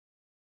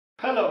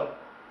Hello!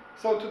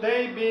 So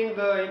today, being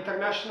the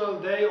International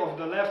Day of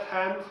the Left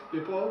Hand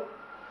people,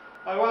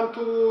 I want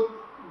to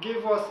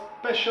give a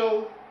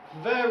special,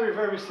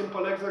 very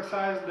simple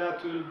exercise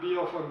that will be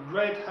of a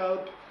great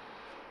help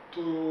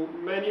to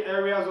many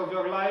areas of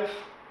your life,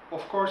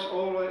 of course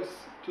always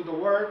to the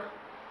work.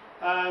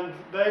 And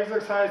the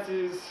exercise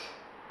is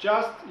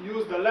just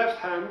use the left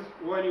hand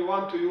when you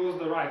want to use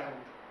the right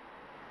hand.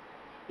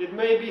 It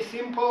may be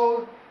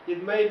simple,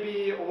 it may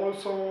be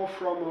also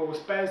from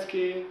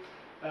Ouspensky,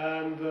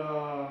 and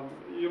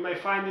you may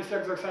find this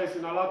exercise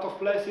in a lot of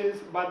places,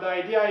 but the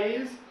idea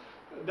is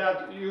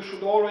that you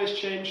should always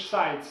change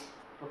sides,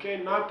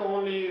 okay? Not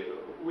only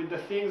with the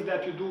things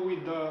that you do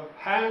with the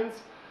hands,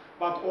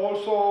 but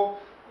also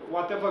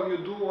whatever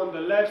you do on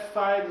the left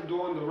side,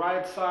 do on the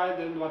right side,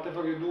 and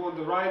whatever you do on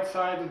the right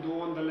side,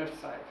 do on the left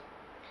side.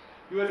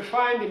 You will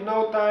find in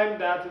no time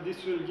that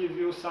this will give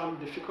you some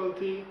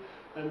difficulty,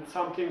 and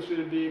some things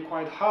will be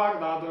quite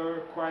hard, other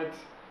quite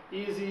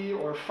easy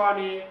or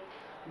funny,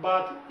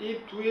 but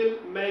it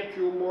will make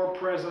you more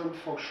present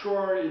for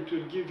sure. It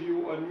will give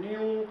you a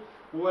new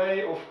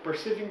way of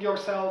perceiving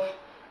yourself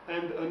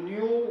and a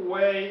new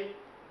way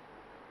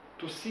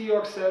to see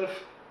yourself,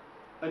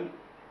 a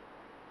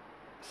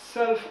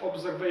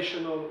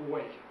self-observational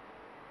way.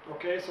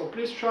 Okay, so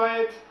please try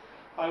it.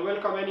 I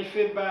welcome any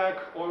feedback.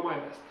 All my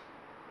best.